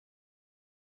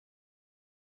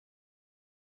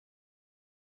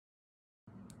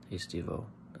Hey Steve-O,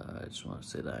 I just want to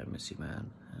say that I miss you, man,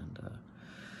 and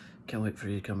can't wait for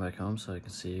you to come back home so I can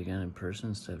see you again in person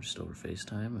instead of just over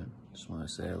FaceTime, and just want to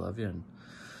say I love you and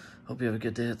hope you have a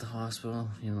good day at the hospital,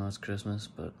 even though it's Christmas,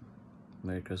 but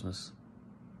Merry Christmas.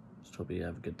 Just hope you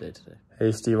have a good day today.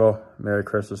 Hey Steve-O, Merry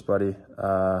Christmas, buddy.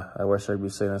 I wish I could be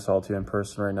saying this all to you in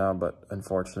person right now, but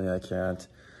unfortunately I can't.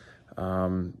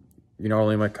 You're not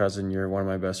only my cousin, you're one of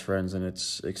my best friends, and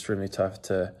it's extremely tough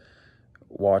to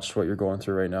watch what you're going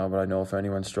through right now, but I know if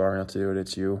anyone's strong enough to do it,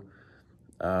 it's you.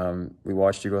 We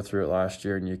watched you go through it last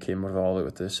year, and you came out of all of it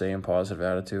with the same positive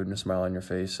attitude and a smile on your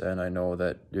face, and I know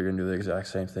that you're going to do the exact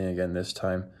same thing again this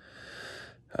time.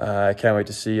 I can't wait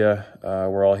to see you.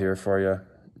 We're all here for you,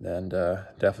 and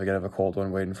definitely going to have a cold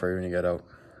one waiting for you when you get out.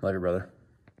 Love you, brother.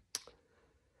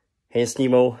 Hey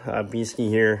Steve-O, Beastie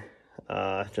here.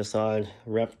 Just thought I'd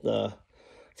rep the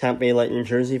Tampa Bay Lightning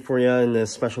jersey for you in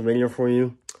this special video for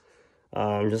you.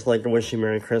 Just like to wish you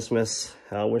Merry Christmas.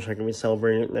 I wish I could be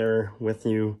celebrating it there with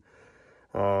you.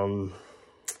 You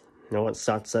know, it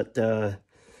sucks that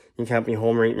you can't be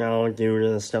home right now due to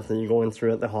the stuff that you're going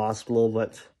through at the hospital,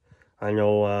 but I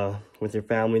know with your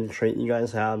family, the trait you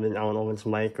guys have, and I don't know if it's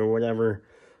Mike or whatever,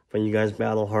 but you guys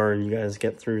battle hard, you guys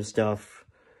get through stuff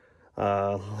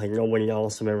like nobody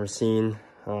else have ever seen.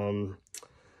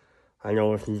 I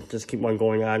know if you just keep on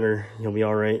going at her, you'll be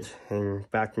all right and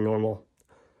back to normal.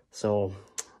 So,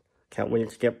 can't wait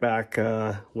to get back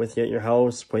with you at your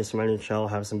house, play some NHL,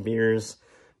 have some beers,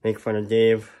 make fun of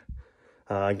Dave.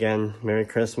 Again, Merry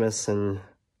Christmas and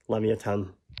love you a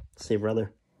ton. See you,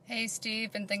 brother. Hey,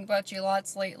 Steve, been thinking about you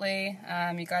lots lately.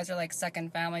 You guys are like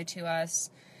second family to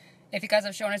us. If you guys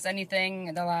have shown us anything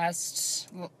in the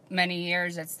last many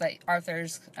years, it's that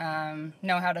Arthurs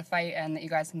know how to fight and that you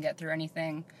guys can get through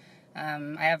anything.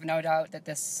 I have no doubt that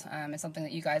this is something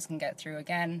that you guys can get through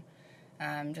again.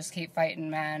 Just keep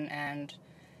fighting, man, and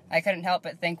I couldn't help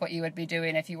but think what you would be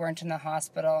doing if you weren't in the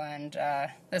hospital, and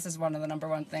this is one of the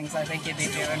 #1 things I think you'd be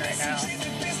doing right now.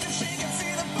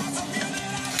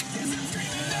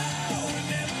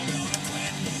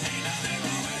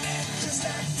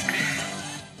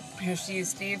 Here's to you,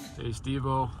 Steve. Hey,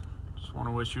 Steve-O. Just want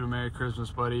to wish you a Merry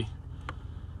Christmas, buddy.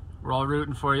 We're all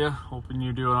rooting for you, hoping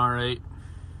you're doing all right.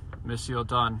 Miss you a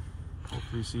ton.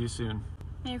 Hopefully see you soon.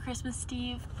 Merry Christmas,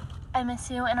 Steve. I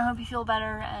miss you, and I hope you feel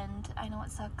better, and I know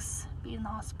it sucks being in the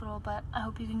hospital, but I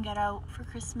hope you can get out for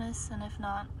Christmas, and if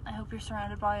not, I hope you're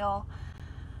surrounded by all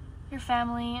your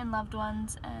family and loved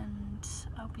ones, and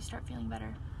I hope you start feeling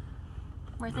better.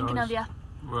 We're thinking of you.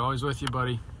 We're always with you,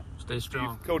 buddy. Stay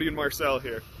strong. Steve, Cody and Marcel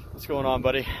here. What's going on,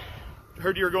 buddy?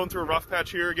 Heard you were going through a rough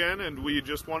patch here again, and we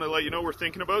just want to let you know we're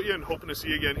thinking about you and hoping to see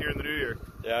you again here in the new year.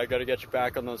 Yeah, I got to get you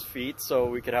back on those feet so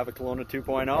we could have a Kelowna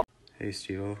 2.0. Hey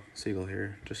Steve-O, Siegel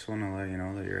here. Just want to let you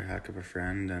know that you're a heck of a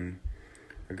friend and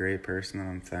a great person that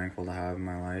I'm thankful to have in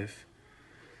my life.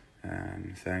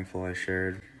 And thankful I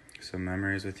shared some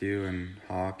memories with you and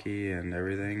hockey and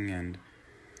everything, and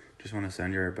just want to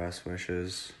send you our best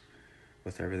wishes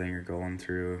with everything you're going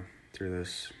through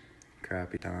this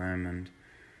crappy time, and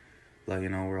let you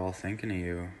know we're all thinking of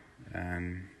you,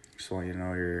 and just want you to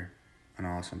know you're an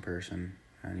awesome person,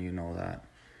 and you know that,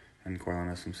 and Corlin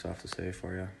has some stuff to say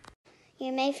for you.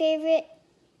 You're my favorite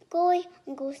goalie,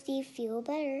 and go Steve, feel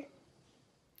better.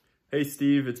 Hey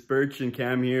Steve, it's Birch and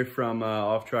Cam here from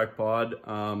Off Track Pod.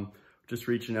 Just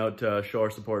reaching out to show our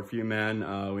support for you,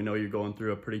 man. We know you're going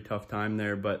through a pretty tough time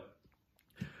there, but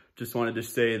just wanted to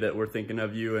say that we're thinking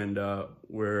of you, and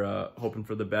we're hoping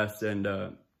for the best, and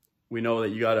we know that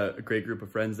you got a great group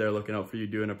of friends there looking out for you,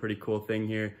 doing a pretty cool thing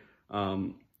here.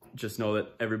 Just know that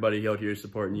everybody out here is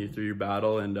supporting you through your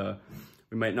battle, and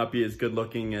we might not be as good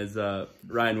looking as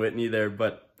Ryan Whitney there,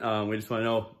 but we just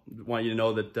want you to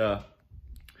know that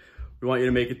we want you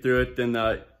to make it through it and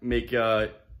make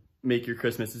your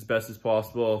Christmas as best as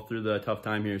possible through the tough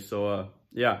time here. So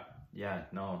yeah. Yeah,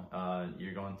 no,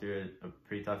 you're going through a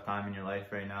pretty tough time in your life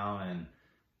right now, and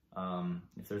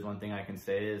if there's one thing I can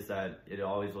say is that it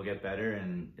always will get better,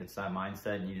 and it's that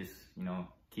mindset, and you just, you know,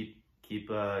 keep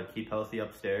healthy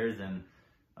upstairs, and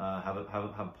have a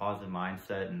positive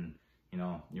mindset, and you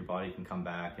know your body can come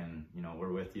back, and you know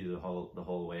we're with you the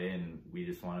whole way, and we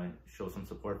just want to show some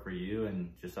support for you,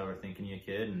 and just how we're thinking of you,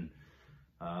 kid, and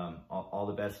all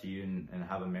the best to you, and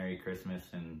have a Merry Christmas,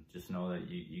 and just know that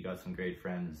you got some great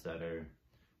friends that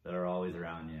are always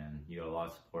around you, and you got a lot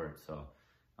of support. So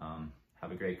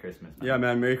have a great Christmas, man. Yeah,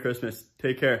 man, Merry Christmas.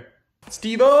 Take care.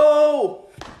 Steve-O!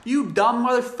 You dumb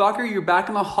motherfucker, you're back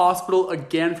in the hospital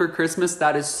again for Christmas.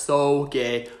 That is so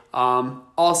gay.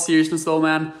 All seriousness though,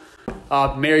 man,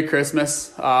 Merry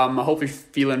Christmas. I hope you're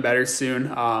feeling better soon.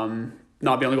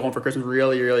 not being able to go home for Christmas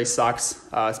really sucks.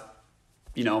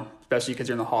 You know, especially because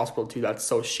you're in the hospital too. That's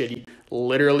so shitty,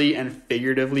 literally and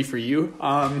figuratively for you.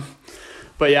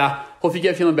 But yeah, hope you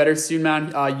get feeling better soon,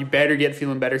 man. You better get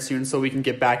feeling better soon so we can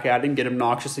get back at it and get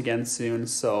obnoxious again soon.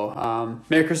 So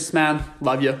Merry Christmas, man.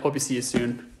 Love you. Hope you see you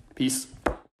soon. Peace.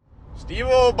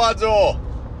 Steve-O, Budzo.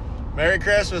 Merry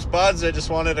Christmas, buds. I just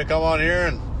wanted to come on here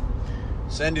and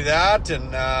send you that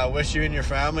and wish you and your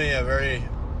family a very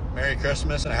Merry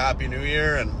Christmas and a Happy New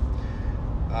Year. And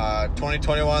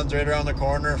 2021's right around the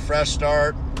corner. Fresh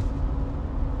start.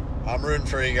 I'm rooting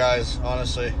for you guys,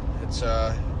 honestly. It's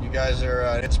you guys are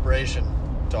an inspiration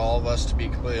to all of us, to be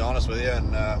completely honest with you.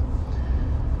 And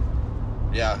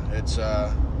yeah, it's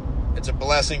a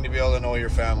blessing to be able to know your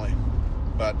family.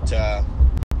 But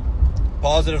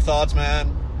positive thoughts,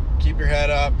 man. Keep your head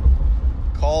up.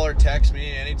 Call or text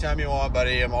me anytime you want,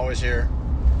 buddy. I'm always here.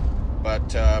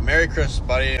 But Merry Christmas,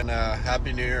 buddy, and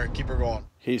Happy New Year. Keep her going.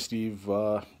 Hey, Steve.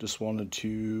 Just wanted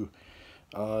to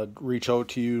reach out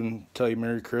to you and tell you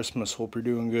Merry Christmas. Hope you're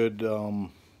doing good.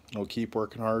 Keep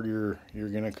working hard. You're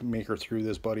gonna make her through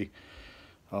this, buddy.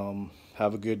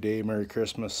 Have a good day. Merry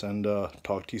Christmas, and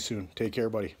talk to you soon. Take care,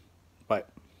 buddy. Bye.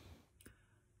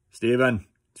 Steven,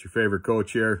 it's your favorite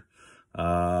coach here.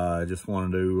 I just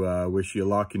wanted to wish you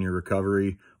luck in your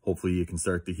recovery. Hopefully you can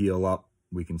start to heal up.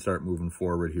 We can start moving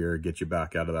forward here, get you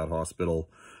back out of that hospital.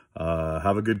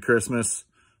 Have a good Christmas.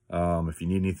 If you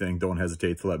need anything, don't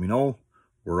hesitate to let me know.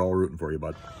 We're all rooting for you,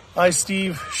 bud. Hi,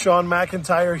 Steve. Sean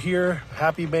McIntyre here,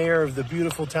 happy mayor of the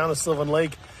beautiful town of Sylvan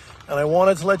Lake. And I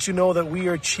wanted to let you know that we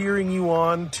are cheering you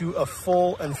on to a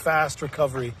full and fast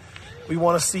recovery. We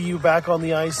want to see you back on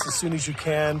the ice as soon as you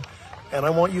can. And I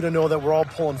want you to know that we're all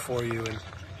pulling for you.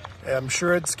 And I'm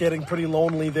sure it's getting pretty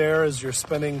lonely there as you're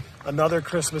spending another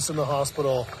Christmas in the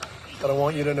hospital. But I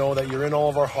want you to know that you're in all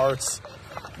of our hearts.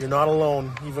 You're not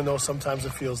alone, even though sometimes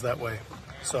it feels that way.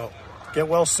 So get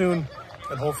well soon,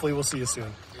 and hopefully we'll see you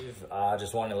soon. I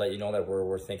just wanted to let you know that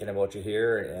we're thinking about you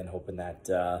here and hoping that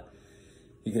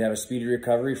you can have a speedy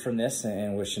recovery from this,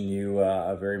 and wishing you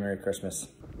a very Merry Christmas.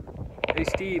 Hey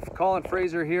Steve, Colin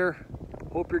Fraser here.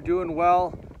 Hope you're doing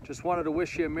well. Just wanted to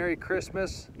wish you a Merry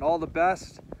Christmas and all the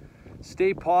best.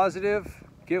 Stay positive,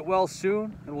 get well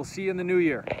soon, and we'll see you in the new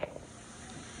year.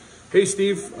 Hey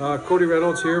Steve, Cody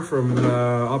Reynolds here from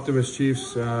Optimist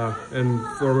Chiefs and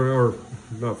current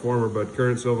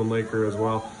Sylvan Laker as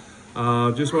well.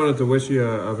 Just wanted to wish you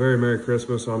a very Merry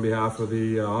Christmas on behalf of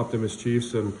the Optimist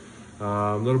Chiefs, and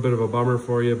a little bit of a bummer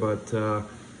for you, but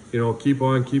you know, keep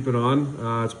on keeping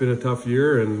on. It's been a tough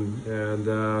year, and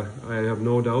I have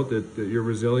no doubt that you're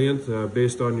resilient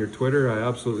based on your Twitter. I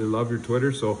absolutely love your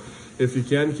Twitter, so if you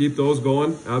can, keep those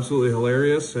going. Absolutely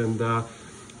hilarious, and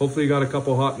hopefully you got a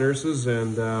couple hot nurses,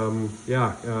 and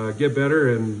get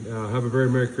better, and have a very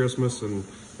Merry Christmas, and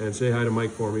say hi to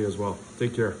Mike for me as well.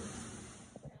 Take care.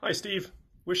 Hi Steve,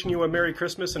 wishing you a Merry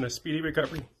Christmas and a speedy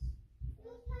recovery.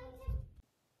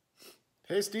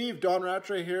 Hey Steve, Don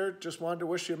Rattray here. Just wanted to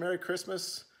wish you a Merry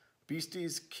Christmas.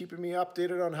 Beastie's keeping me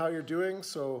updated on how you're doing,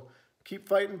 so keep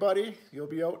fighting, buddy. You'll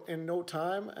be out in no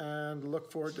time, and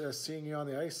look forward to seeing you on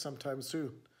the ice sometime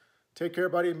soon. Take care,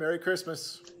 buddy. Merry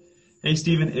Christmas. Hey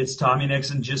Steven, it's Tommy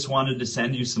Nixon. Just wanted to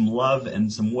send you some love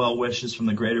and some well wishes from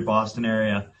the greater Boston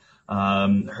area.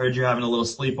 Heard you're having a little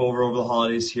sleepover over the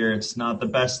holidays here. It's not the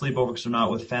best sleepover because we're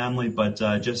not with family, but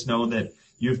just know that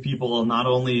you have people not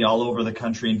only all over the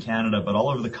country and Canada, but all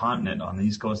over the continent on the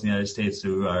East Coast of the United States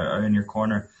who are in your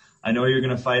corner. I know you're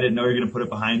going to fight it, know you're going to put it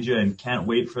behind you, and can't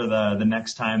wait for the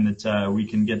next time that we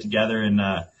can get together and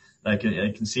I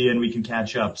can see you and we can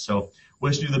catch up. So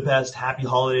wishing you the best. Happy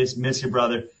holidays. Miss your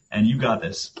brother, and you got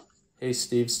this. Hey,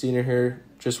 Steve Steiner here.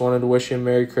 Just wanted to wish you a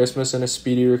Merry Christmas and a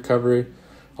speedy recovery.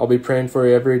 I'll be praying for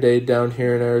you every day down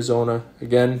here in Arizona.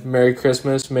 Again, Merry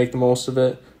Christmas. Make the most of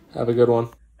it. Have a good one.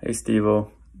 Hey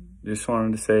Steve-O, just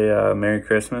wanted to say Merry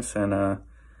Christmas, and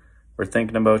we're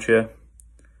thinking about you.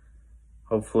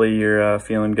 Hopefully you're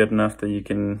feeling good enough that you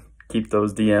can keep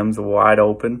those DMs wide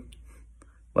open.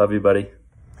 Love you, buddy.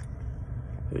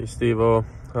 Hey Steve-O,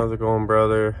 how's it going,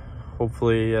 brother?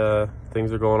 Hopefully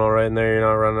things are going all right in there. You're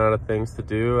not running out of things to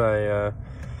do. I've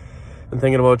been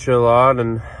thinking about you a lot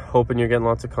and hoping you're getting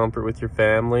lots of comfort with your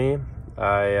family.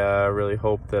 I really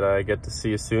hope that I get to see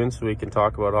you soon so we can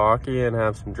talk about hockey and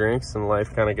have some drinks and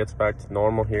life kind of gets back to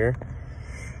normal here.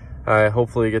 I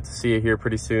hopefully get to see you here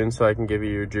pretty soon so I can give you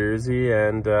your jersey,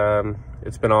 and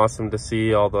it's been awesome to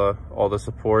see all the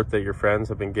support that your friends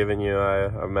have been giving you.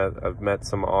 I've met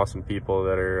some awesome people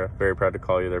that are very proud to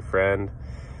call you their friend,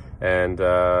 and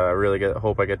I really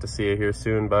hope I get to see you here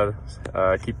soon, bud.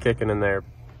 Keep kicking in there.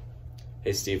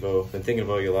 Hey Steve-O, been thinking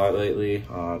about you a lot lately.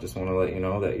 Just want to let you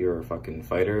know that you're a fucking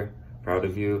fighter. Proud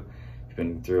of you. You've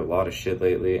been through a lot of shit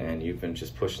lately and you've been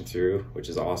just pushing through, which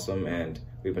is awesome. And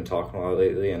we've been talking a lot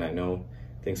lately and I know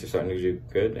things are starting to do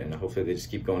good and hopefully they just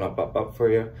keep going up, up, up for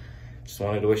you. Just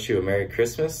wanted to wish you a Merry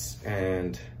Christmas,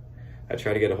 and I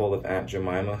tried to get a hold of Aunt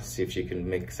Jemima, see if she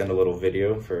can send a little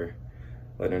video for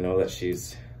letting her know that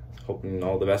she's hoping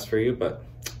all the best for you, but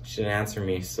she didn't answer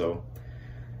me, so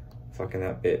fucking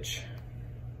that bitch.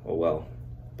 Oh well,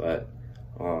 but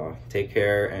take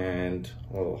care and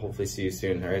we'll hopefully see you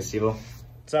soon. All right, Steve-O?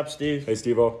 What's up, Steve? Hey,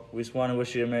 Steve-O. We just want to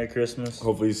wish you a Merry Christmas.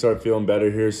 Hopefully you start feeling better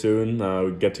here soon.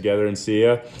 We get together and see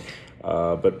you.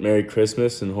 But Merry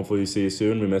Christmas, and hopefully we see you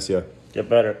soon. We miss you. Get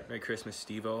better. Merry Christmas,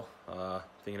 Steve-O.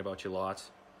 Thinking about you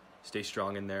lots. Stay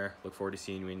strong in there. Look forward to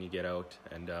seeing you when you get out.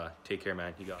 And take care,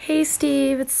 man. You got it. Hey,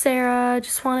 Steve. It's Sarah.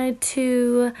 Just wanted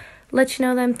to let you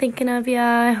know that I'm thinking of you.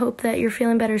 I hope that you're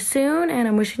feeling better soon, and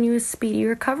I'm wishing you a speedy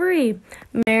recovery.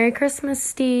 Merry Christmas,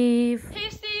 Steve. Hey,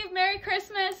 Steve. Merry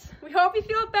Christmas. We hope you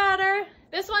feel better.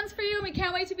 This one's for you, and we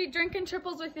can't wait to be drinking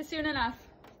triples with you soon enough.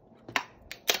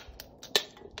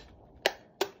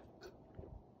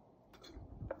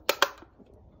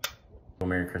 Well,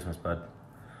 Merry Christmas, bud.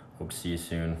 Hope to see you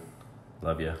soon.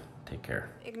 Love you. Take care.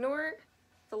 Ignore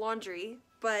the laundry,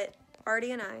 but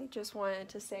Artie and I just wanted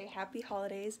to say happy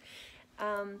holidays.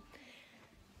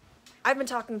 I've been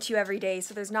talking to you every day,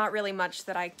 so there's not really much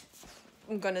that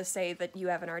I'm gonna say that you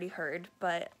haven't already heard,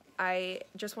 but I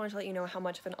just wanted to let you know how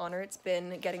much of an honor it's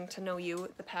been getting to know you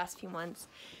the past few months.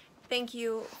 Thank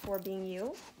you for being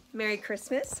you. Merry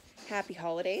Christmas, happy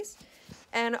holidays,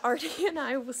 and Artie and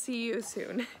I will see you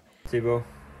soon. Steve-O,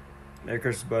 Merry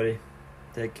Christmas, buddy.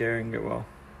 Take care and get well.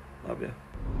 Love you.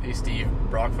 Hey Steve,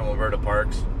 Brock from Alberta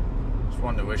Parks. Just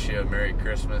wanted to wish you a Merry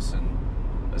Christmas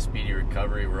and a speedy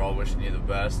recovery. We're all wishing you the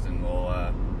best, and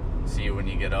we'll see you when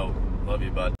you get out. Love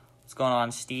you, bud. What's going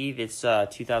on, Steve? It's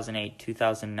 2008,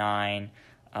 2009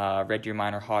 Red Deer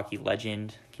Minor hockey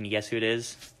legend. Can you guess who it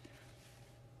is?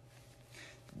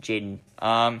 Jaden.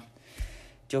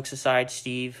 Jokes aside,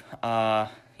 Steve,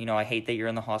 you know, I hate that you're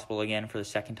in the hospital again for the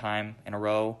second time in a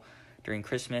row during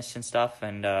Christmas and stuff,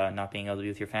 and not being able to be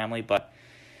with your family, but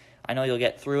I know you'll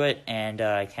get through it, and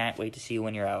I can't wait to see you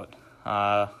when you're out.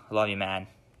 I love you, man.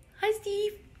 Hi,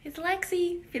 Steve. It's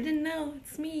Lexi. If you didn't know,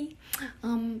 it's me.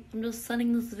 I'm just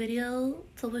sending this video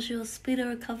to wish you a speedy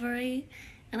recovery,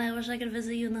 and I wish I could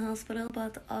visit you in the hospital,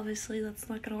 but obviously that's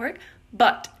not gonna work.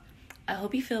 But I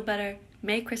hope you feel better.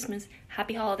 Merry Christmas.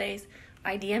 Happy holidays.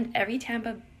 I DM'd every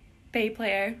Tampa Bay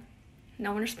player.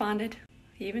 No one responded.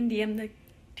 I even DM'd the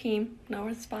team. No one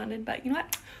responded. But you know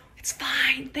what? It's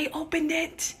fine. They opened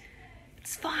it.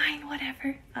 It's fine.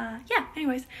 Whatever. Yeah.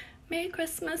 Anyways, Merry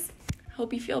Christmas.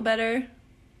 Hope you feel better.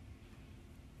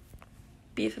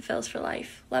 Be fulfilled for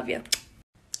life. Love you.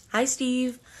 Hi,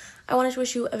 Steve. I wanted to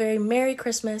wish you a very Merry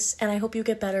Christmas, and I hope you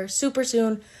get better super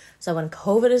soon, so when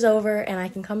COVID is over and I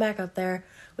can come back up there,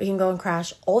 we can go and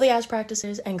crash all the ass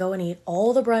practices and go and eat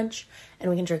all the brunch, and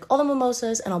we can drink all the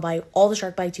mimosas, and I'll buy you all the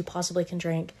shark bites you possibly can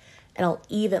drink, and I'll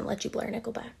even let you blare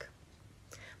Nickelback.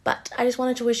 But I just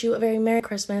wanted to wish you a very Merry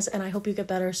Christmas, and I hope you get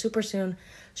better super soon,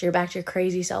 so you're back to your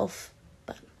crazy self.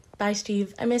 But bye,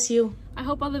 Steve. I miss you. I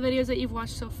hope all the videos that you've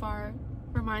watched so far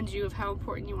remind you of how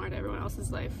important you are to everyone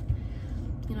else's life.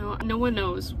 You know, no one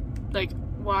knows, like,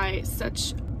 why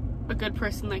such a good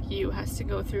person like you has to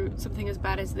go through something as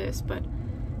bad as this, but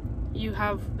you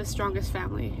have the strongest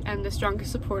family and the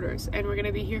strongest supporters, and we're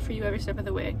gonna be here for you every step of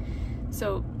the way.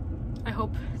 So I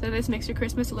hope that this makes your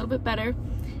Christmas a little bit better,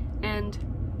 and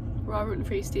we're all rooting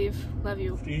for you, Steve. Love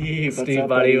you. Steve, what's up,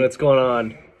 buddy? What's going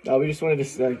on? We just wanted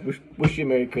to wish you a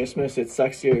Merry Christmas. It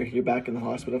sucks you're back in the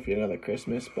hospital for another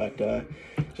Christmas, but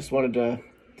just wanted to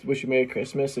wish you Merry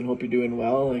Christmas and hope you're doing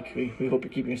well. Like we hope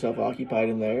you're keeping yourself occupied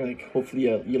in there. Like hopefully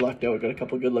you lucked out, got a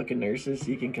couple good looking nurses so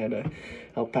you can kind of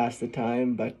help pass the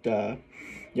time. But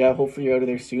yeah, hopefully you're out of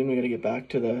there soon. We got to get back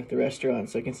to the restaurant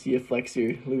so I can see you flex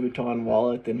your Louis Vuitton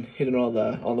wallet and hitting all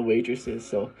the waitresses.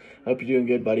 So I hope you're doing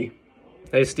good, buddy.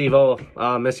 Hey,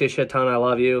 Steve-O. Miss you a shit ton. I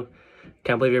love you.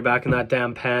 Can't believe you're back in that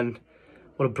damn pen.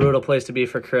 What a brutal place to be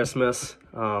for Christmas.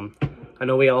 I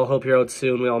know we all hope you're out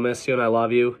soon. We all miss you and I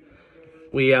love you.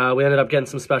 We ended up getting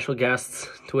some special guests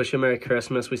to wish you a Merry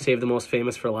Christmas. We saved the most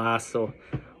famous for last, so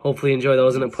hopefully you enjoy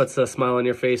those and it puts a smile on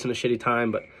your face in a shitty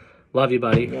time, but love you,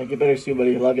 buddy. Yeah, get better soon,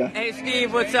 buddy. Love ya. Hey,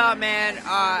 Steve, what's up, man?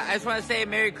 I just want to say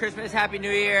Merry Christmas, Happy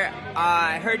New Year.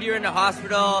 I heard you were in the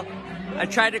hospital. I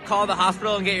tried to call the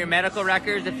hospital and get your medical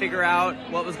records to figure out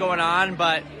what was going on,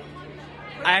 but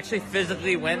I actually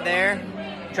physically went there,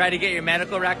 tried to get your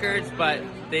medical records, but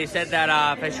they said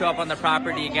that if I show up on the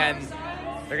property again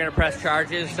They're gonna press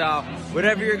charges. So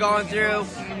whatever you're going through,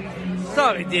 it's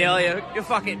not a big deal. You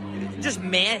fucking just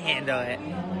manhandle it.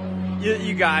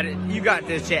 You got it. You got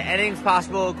this shit. Anything's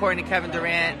possible, according to Kevin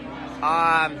Durant.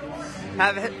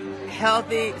 Have a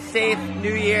healthy, safe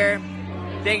New Year.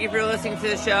 Thank you for listening to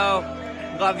the show.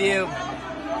 Love you.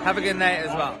 Have a good night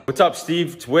as well. What's up,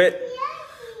 Steve? It's Whit.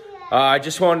 I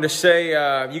just wanted to say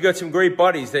you got some great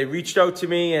buddies. They reached out to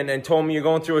me and told me you're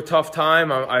going through a tough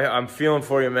time. I'm feeling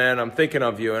for you, man. I'm thinking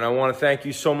of you. And I want to thank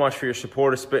you so much for your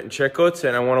support of Spittin' Chicklets.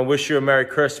 And I want to wish you a Merry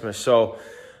Christmas. So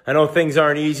I know things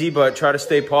aren't easy, but try to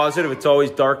stay positive. It's always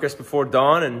darkest before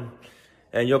dawn.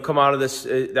 And you'll come out of this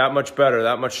that much better,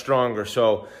 that much stronger.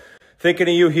 So thinking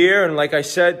of you here, and like I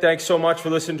said, thanks so much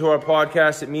for listening to our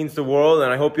podcast. It means the world,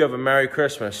 and I hope you have a Merry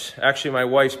Christmas. Actually, my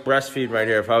wife's breastfeeding right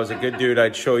here. If I was a good dude,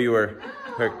 I'd show you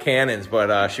her cannons,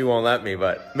 but she won't let me.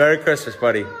 But Merry Christmas,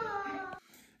 buddy.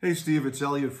 Hey, Steve, it's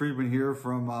Elliot Friedman here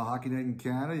from Hockey Night in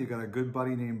Canada. You got a good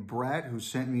buddy named Brett who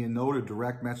sent me a note, a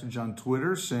direct message on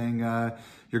Twitter saying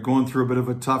you're going through a bit of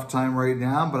a tough time right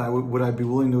now, but would I be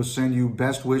willing to send you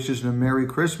best wishes and a Merry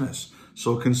Christmas?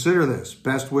 So consider this.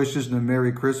 Best wishes and a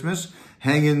Merry Christmas.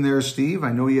 Hang in there, Steve.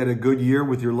 I know you had a good year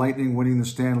with your Lightning winning the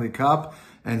Stanley Cup.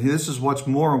 And this is what's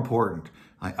more important.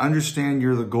 I understand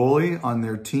you're the goalie on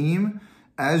their team.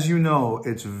 As you know,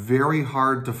 it's very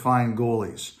hard to find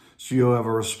goalies. So you have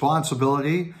a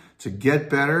responsibility to get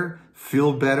better,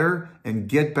 feel better, and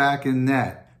get back in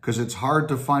net. Because it's hard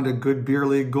to find a good beer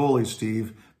league goalie,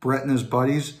 Steve. Brett and his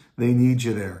buddies, they need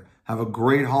you there. Have a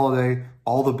great holiday.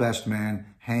 All the best, man.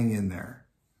 Hang in there.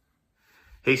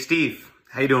 Hey, Steve.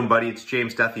 How you doing, buddy? It's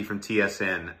James Duffy from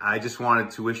TSN. I just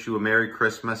wanted to wish you a Merry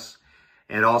Christmas.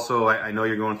 And also, I know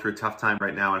you're going through a tough time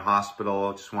right now in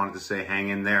hospital. Just wanted to say hang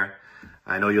in there.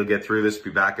 I know you'll get through this,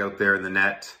 be back out there in the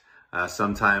net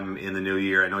sometime in the new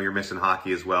year. I know you're missing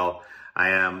hockey as well. I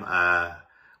am.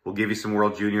 We'll give you some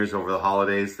World Juniors over the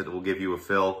holidays that will give you a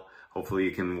fill. Hopefully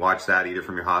you can watch that either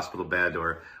from your hospital bed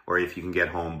or if you can get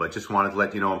home. But just wanted to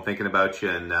let you know I'm thinking about you,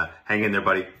 and hang in there,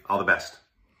 buddy. All the best.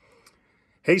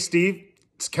 Hey, Steve.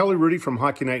 It's Kelly Rudy from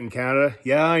Hockey Night in Canada.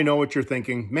 Yeah, I know what you're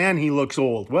thinking. Man, he looks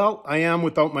old. Well, I am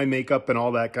without my makeup and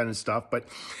all that kind of stuff. But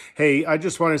hey, I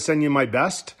just want to send you my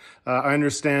best. I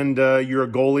understand you're a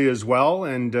goalie as well.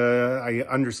 And I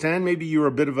understand maybe you're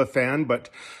a bit of a fan. But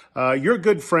your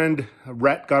good friend,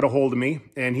 Rhett, got a hold of me.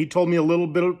 And he told me a little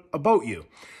bit about you.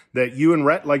 That you and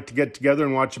Rhett like to get together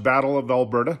and watch Battle of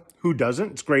Alberta. Who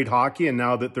doesn't? It's great hockey. And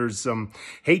now that there's some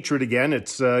hatred again,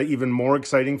 it's even more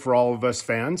exciting for all of us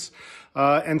fans.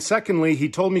 And secondly, he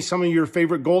told me some of your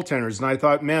favorite goaltenders. And I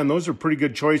thought, man, those are pretty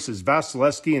good choices.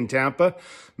 Vasilevsky in Tampa.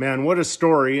 Man, what a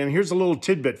story. And here's a little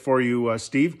tidbit for you,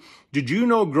 Steve. Did you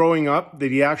know growing up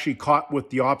that he actually caught with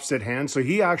the opposite hand? So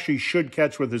he actually should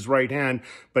catch with his right hand.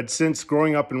 But since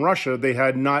growing up in Russia, they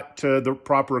had not the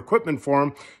proper equipment for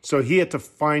him. So he had to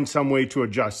find some way to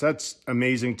adjust. That's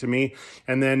amazing to me.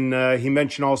 And then he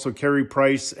mentioned also Carey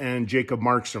Price and Jacob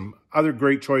Markstrom. Other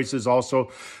great choices also.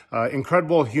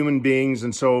 Incredible human beings.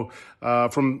 And so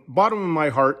from bottom of my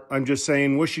heart, I'm just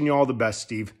saying, wishing you all the best,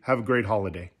 Steve. Have a great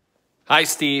holiday. Hi,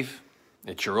 Steve.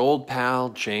 It's your old pal,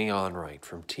 Jay Onright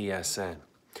from TSN.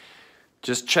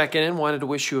 Just checking in. Wanted to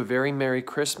wish you a very Merry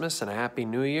Christmas and a Happy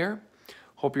New Year.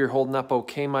 Hope you're holding up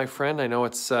okay, my friend. I know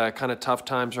it's kind of tough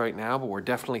times right now, but we're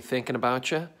definitely thinking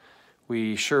about you.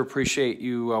 We sure appreciate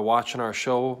you watching our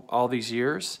show all these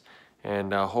years,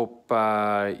 and hope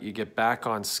you get back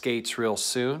on skates real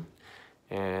soon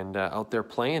and out there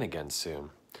playing again soon.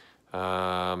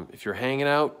 If you're hanging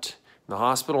out in the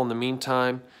hospital in the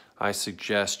meantime, I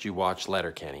suggest you watch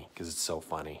Letterkenny because it's so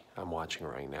funny. I'm watching it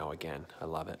right now again. I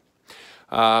love it.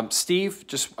 Steve,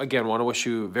 just again, want to wish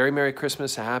you a very Merry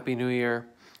Christmas, a Happy New Year.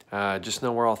 Just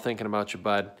know we're all thinking about you,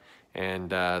 bud.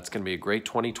 And it's going to be a great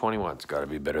 2021. It's got to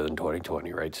be better than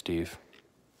 2020, right, Steve?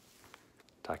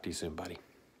 Talk to you soon, buddy.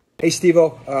 Hey,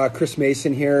 Steve-O. Chris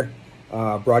Mason here,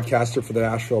 broadcaster for the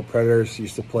Nashville Predators.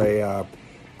 Used to play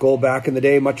goal back in the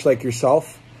day, much like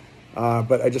yourself.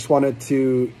 But I just wanted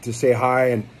to say hi,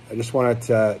 and I just wanted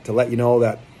to let you know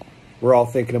that we're all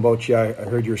thinking about you. I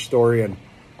heard your story, and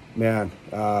man,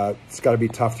 it's got to be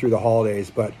tough through the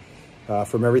holidays. But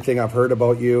from everything I've heard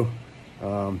about you,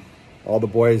 all the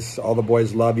boys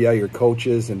love you. Your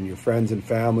coaches and your friends and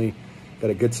family got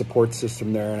a good support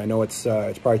system there. And I know it's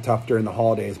probably tough during the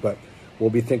holidays, but we'll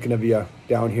be thinking of you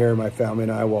down here. My family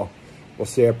and I will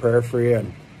say a prayer for you,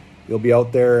 and you'll be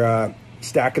out there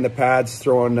stacking the pads,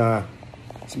 throwing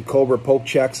some Cobra poke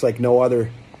checks like no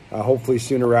other, hopefully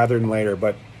sooner rather than later.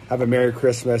 But have a Merry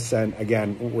Christmas, and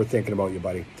again, we're thinking about you,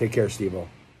 buddy. Take care, Steve-O.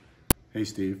 Hey,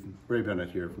 Steve. Ray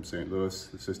Bennett here from St.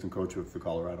 Louis, assistant coach with the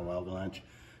Colorado Avalanche.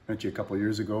 Met you a couple of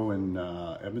years ago in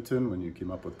Edmonton when you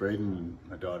came up with Braden and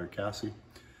my daughter Cassie.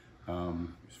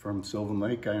 He's from Sylvan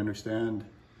Lake, I understand.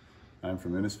 I'm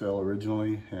from Innisfail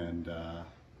originally, and I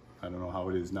don't know how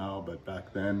it is now, but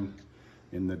back then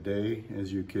in the day,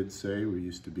 as you kids say, we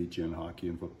used to beat you in hockey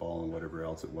and football and whatever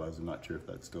else it was. I'm not sure if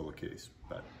that's still the case,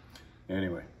 but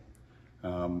anyway.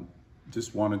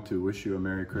 Just wanted to wish you a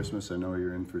Merry Christmas. I know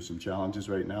you're in for some challenges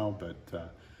right now,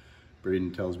 but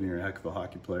Braden tells me you're a heck of a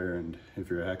hockey player, and if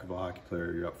you're a heck of a hockey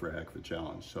player, you're up for a heck of a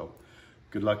challenge. So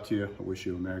good luck to you. I wish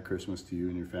you a Merry Christmas to you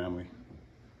and your family.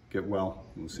 Get well,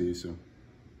 and we'll see you soon.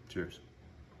 Cheers.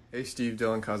 Hey Steve,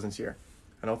 Dylan Cousins here.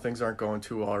 I know things aren't going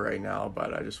too well right now,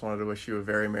 but I just wanted to wish you a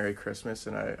very Merry Christmas,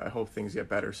 and I hope things get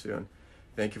better soon.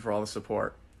 Thank you for all the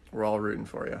support. We're all rooting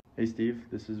for you. Hey Steve,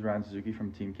 this is Ryan Suzuki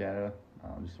from Team Canada.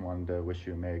 Just wanted to wish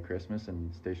you a Merry Christmas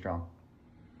and stay strong.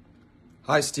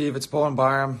 Hi Steve, it's Bowen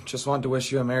Byram. Just wanted to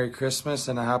wish you a Merry Christmas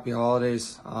and a Happy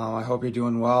Holidays. I hope you're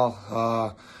doing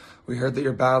well. We heard that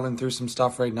you're battling through some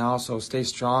stuff right now, so stay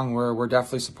strong. We're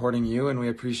definitely supporting you, and we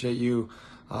appreciate you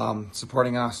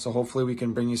supporting us. So hopefully we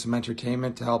can bring you some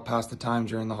entertainment to help pass the time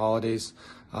during the holidays.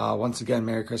 Once again,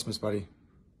 Merry Christmas, buddy.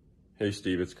 Hey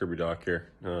Steve, it's Kirby Doc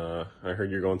here. I heard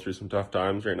you're going through some tough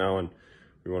times right now, and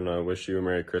we want to wish you a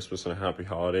Merry Christmas and a Happy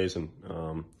Holidays, and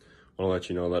want to let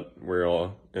you know that we're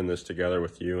all in this together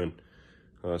with you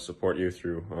and support you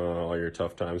through all your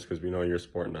tough times, because we know you're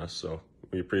supporting us. So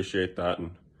we appreciate that,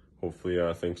 and hopefully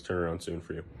things turn around soon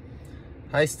for you.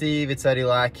 Hi Steve, it's Eddie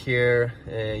Lack here.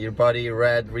 Your buddy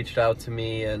Red reached out to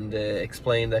me and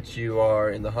explained that you are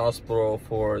in the hospital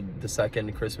for the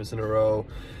second Christmas in a row.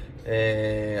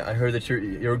 I heard that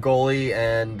you're a goalie,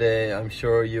 and I'm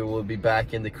sure you will be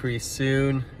back in the crease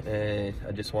soon. I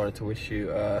just wanted to wish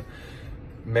you a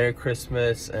Merry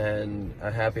Christmas and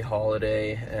a Happy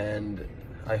Holiday, and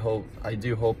I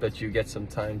do hope that you get some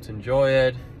time to enjoy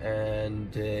it,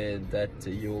 and that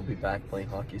you will be back playing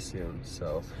hockey soon.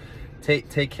 So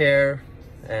take care,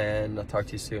 and I'll talk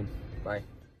to you soon. Bye.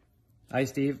 Hi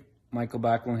Steve, Michael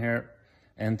Backlund here,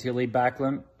 and Tilly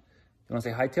Backlund. You want to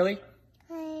say hi, Tilly?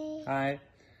 Hi.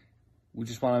 We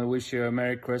just want to wish you a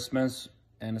Merry Christmas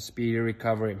and a speedy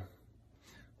recovery.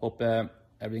 Hope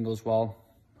everything goes well.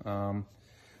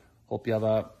 Hope you have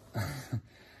a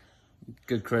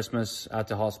good Christmas at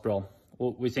the hospital.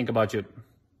 We think about you.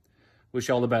 Wish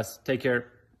you all the best. Take care.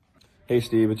 Hey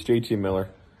Steve, it's JT Miller.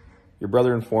 Your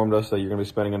brother informed us that you're going to be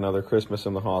spending another Christmas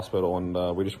in the hospital,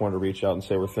 and we just wanted to reach out and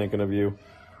say we're thinking of you.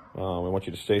 We want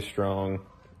you to stay strong.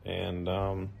 And,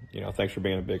 thanks for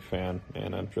being a big fan,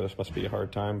 and I'm sure this must be a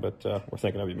hard time, but we're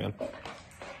thinking of you, man.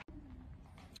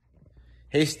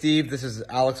 Hey Steve, this is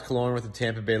Alex Killorn with the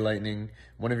Tampa Bay Lightning.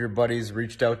 One of your buddies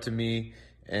reached out to me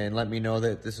and let me know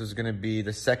that this was going to be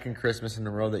the second Christmas in a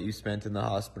row that you spent in the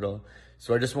hospital.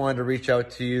 So I just wanted to reach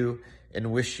out to you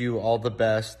and wish you all the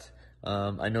best.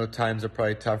 I know times are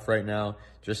probably tough right now.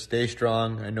 Just stay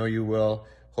strong. I know you will.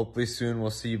 Hopefully soon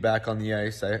we'll see you back on the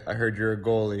ice. I heard you're a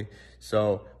goalie,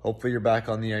 so hopefully you're back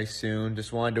on the ice soon.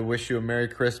 Just wanted to wish you a Merry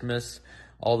Christmas,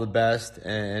 all the best,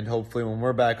 and hopefully when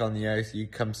we're back on the ice, you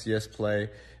come see us play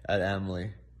at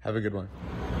Amalie. Have a good one.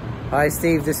 Hi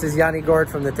Steve, this is Yanni Gord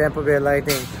from the Tampa Bay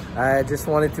Lightning. I just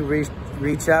wanted to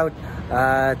reach out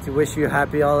to wish you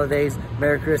happy holidays,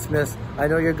 Merry Christmas. I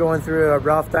know you're going through a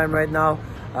rough time right now,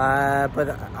 but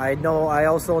I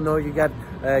also know you got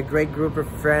a great group of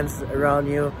friends around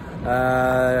you.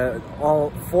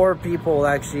 All 4 people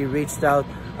actually reached out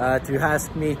to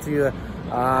ask me to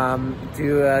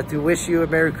wish you a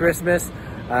Merry Christmas.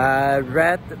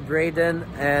 Rhett, Braden,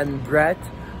 and Brett,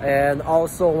 and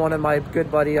also one of my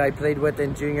good buddy I played with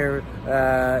in junior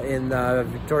in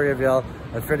Victoriaville,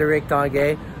 Frederic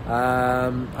Tanguay.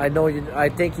 I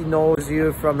think he knows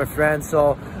you from a friend,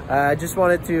 so I just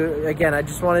wanted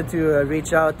to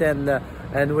reach out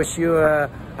and wish you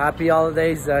happy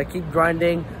holidays. Keep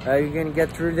grinding. You're gonna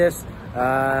get through this.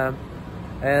 And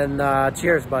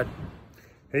cheers, bud.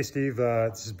 Hey Steve,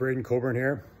 this is Braden Coburn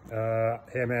here.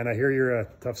 Hey man, I hear you're a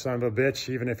tough son of a bitch,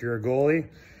 even if you're a goalie.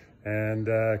 And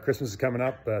Christmas is coming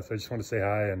up, so I just want to say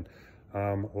hi. And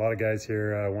a lot of guys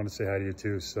here want to say hi to you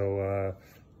too. So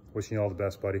wishing you all the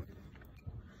best, buddy.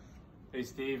 Hey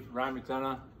Steve, Ryan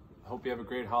McDonough. I hope you have a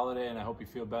great holiday, and I hope you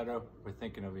feel better. We're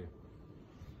thinking of you.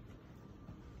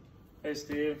 Hey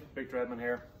Steve, Victor Edmond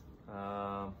here.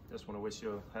 Just want to wish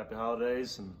you happy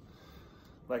holidays, and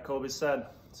like Kobe said,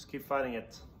 just keep fighting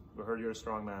it. We heard you're a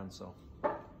strong man, so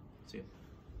see you.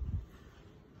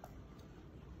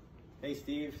 Hey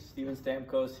Steve, Steven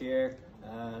Stamkos here.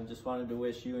 Just wanted to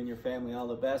wish you and your family all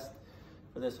the best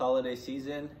for this holiday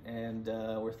season, and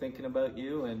we're thinking about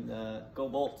you, and go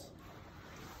Bolts.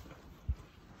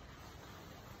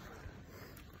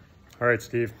 All right,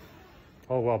 Steve.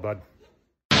 Oh, well, bud.